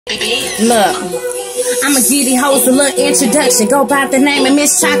Look, I'ma give these hoes a little introduction. Go by the name of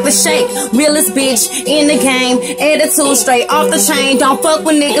Miss Chokolate Shake. Realest bitch in the game. Attitude straight off the chain. Don't fuck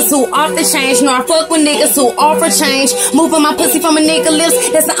with niggas who off the change. Nor fuck with niggas who offer change. Moving my pussy from a nigga lips.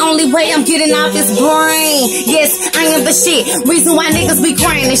 That's the only way I'm getting off this brain. Yes, I am the shit. Reason why niggas be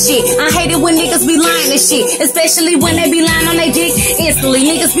crying and shit. I hate it when niggas be lying and shit. Especially when they be lying on their dick instantly.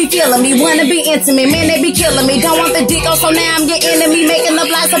 Niggas be feeling me. Wanna be intimate. Man, they be killing me. Don't want the dick off, so now I'm your enemy. Making up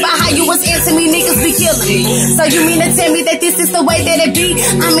lies about how you was into me. Niggas be killing me. So you mean to tell me that this is the way that it be?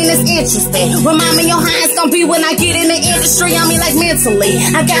 I mean, it's interesting. Remind me how it's gonna be when I get in the industry. I mean, like mentally,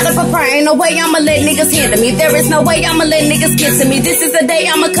 I gotta prepare. Ain't no way I'ma let niggas handle me. There is no way I'ma let niggas get to me. This is the day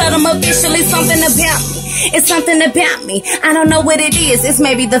I'ma cut them officially. Something about me. It's something about me. I don't know what it is. It's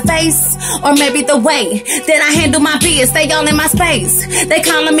maybe the face or maybe the way that I handle my biz. They all in my space. They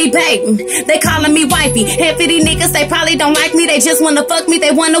calling me babe. They calling me wifey. Half of these niggas, they probably don't like me. They just wanna fuck me.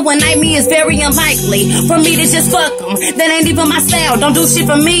 They wanna one night me. It's very unlikely for me to just fuck them. That ain't even my style. Don't do shit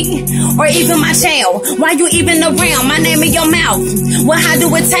for me or even my child. Why you even around? My name in your mouth. Well, how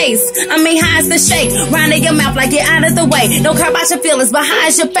do it taste? I mean, how is the shake? Round in your mouth like get out of the way. Don't care about your feelings, but how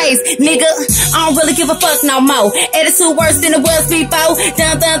is your face? Nigga, I don't really give a fuck no more. Attitude worse than it was before.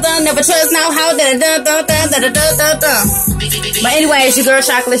 Dun dun dun, never trust no hoe. Dun dun dun dun dun dun dun dun. But anyways, your girl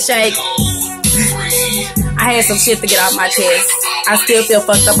Chokolate Shake. I had some shit to get off my chest. I still feel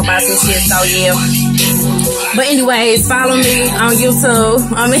fucked up about some shit, so yeah. But anyways, follow me on YouTube.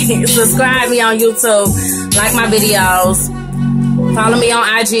 Subscribe me on YouTube. Like my videos. Follow me on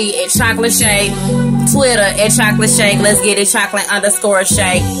IG at Chokolate Shake. Twitter at Chokolate Shake. Let's get it,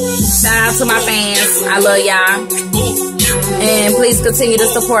 Chokolate_Shake. Shout out to my fans. I love y'all. And please continue to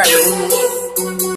support me.